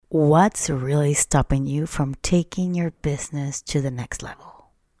What's really stopping you from taking your business to the next level?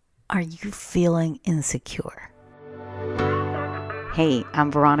 Are you feeling insecure? Hey,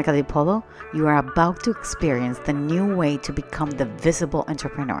 I'm Veronica DiPolo. You are about to experience the new way to become the visible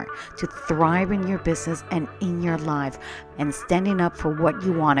entrepreneur, to thrive in your business and in your life, and standing up for what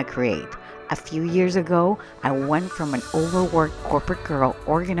you want to create. A few years ago, I went from an overworked corporate girl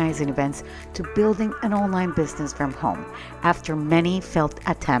organizing events to building an online business from home. After many failed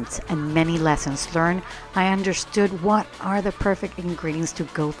attempts and many lessons learned, I understood what are the perfect ingredients to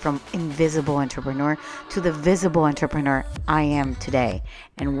go from invisible entrepreneur to the visible entrepreneur I am today.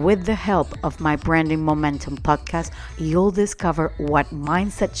 And with the help of my Branding Momentum podcast, you'll discover what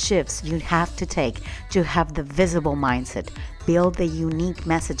mindset shifts you have to take to have the visible mindset. Build the unique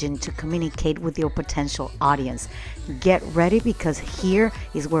messaging to communicate with your potential audience. Get ready, because here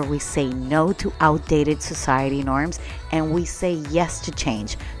is where we say no to outdated society norms and we say yes to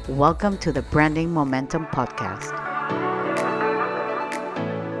change. Welcome to the Branding Momentum podcast.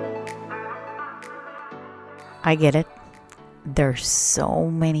 I get it. There's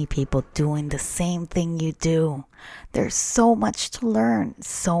so many people doing the same thing you do. There's so much to learn,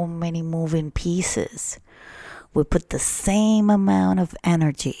 so many moving pieces. We put the same amount of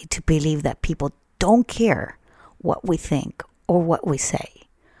energy to believe that people don't care what we think or what we say.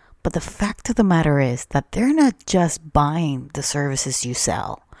 But the fact of the matter is that they're not just buying the services you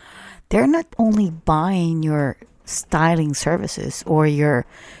sell. They're not only buying your styling services or your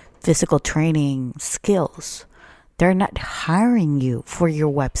physical training skills. They're not hiring you for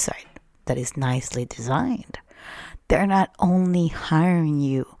your website that is nicely designed. They're not only hiring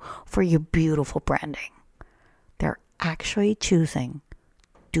you for your beautiful branding. They're actually choosing,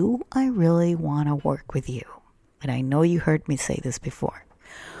 do I really want to work with you? And I know you heard me say this before.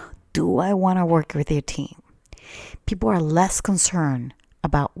 Do I want to work with your team? People are less concerned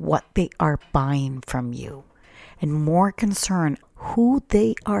about what they are buying from you and more concerned who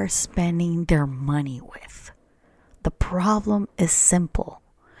they are spending their money with. The problem is simple.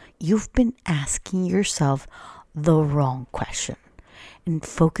 You've been asking yourself the wrong question and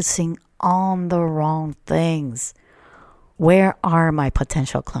focusing on the wrong things. Where are my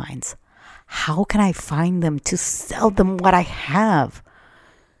potential clients? How can I find them to sell them what I have?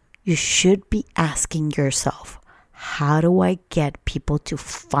 You should be asking yourself, how do I get people to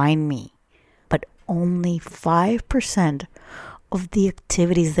find me? But only 5% of the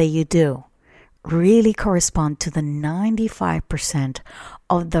activities that you do really correspond to the 95%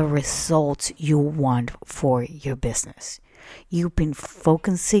 of the results you want for your business. You've been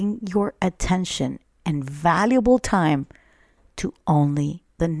focusing your attention and valuable time to only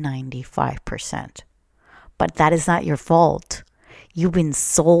the 95%. But that is not your fault. You've been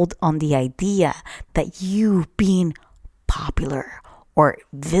sold on the idea that you being popular or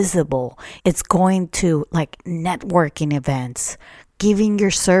visible, it's going to like networking events, giving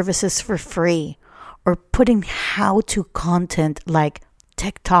your services for free, or putting how-to content like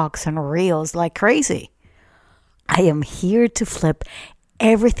TikToks and Reels like crazy. I am here to flip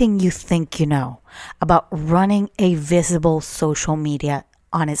everything you think you know about running a visible social media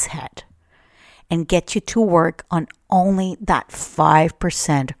on its head and get you to work on only that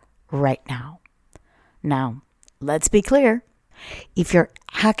 5% right now. Now, let's be clear. If you're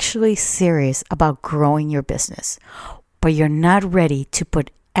actually serious about growing your business, but you're not ready to put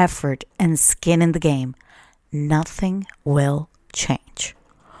effort and skin in the game, nothing will change.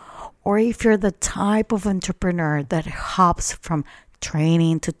 Or if you're the type of entrepreneur that hops from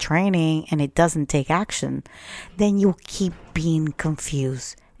training to training and it doesn't take action, then you'll keep being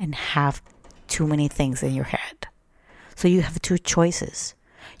confused and have too many things in your head. So you have two choices.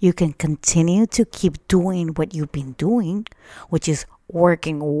 You can continue to keep doing what you've been doing, which is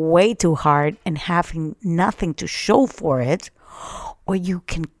working way too hard and having nothing to show for it, or you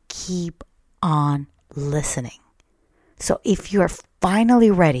can keep on listening. So if you're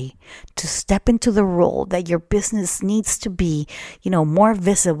finally ready to step into the role that your business needs to be, more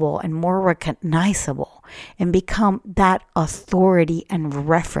visible and more recognizable and become that authority and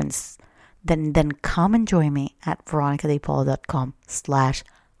reference, then come and join me at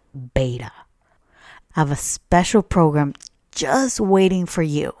veronicadipolo.com/beta. I have a special program just waiting for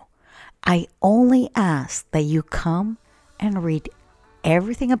you. I only ask that you come and read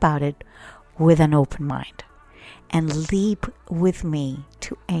everything about it with an open mind and leap with me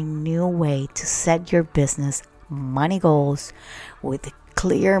to a new way to set your business money goals with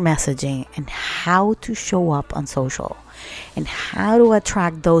clear messaging and how to show up on social and how to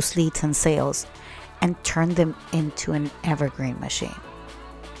attract those leads and sales and turn them into an evergreen machine.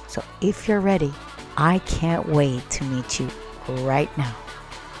 So if you're ready, I can't wait to meet you right now.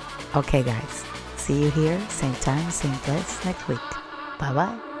 Okay, guys. See you here, same time, same place next week. Bye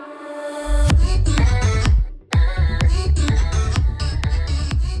bye.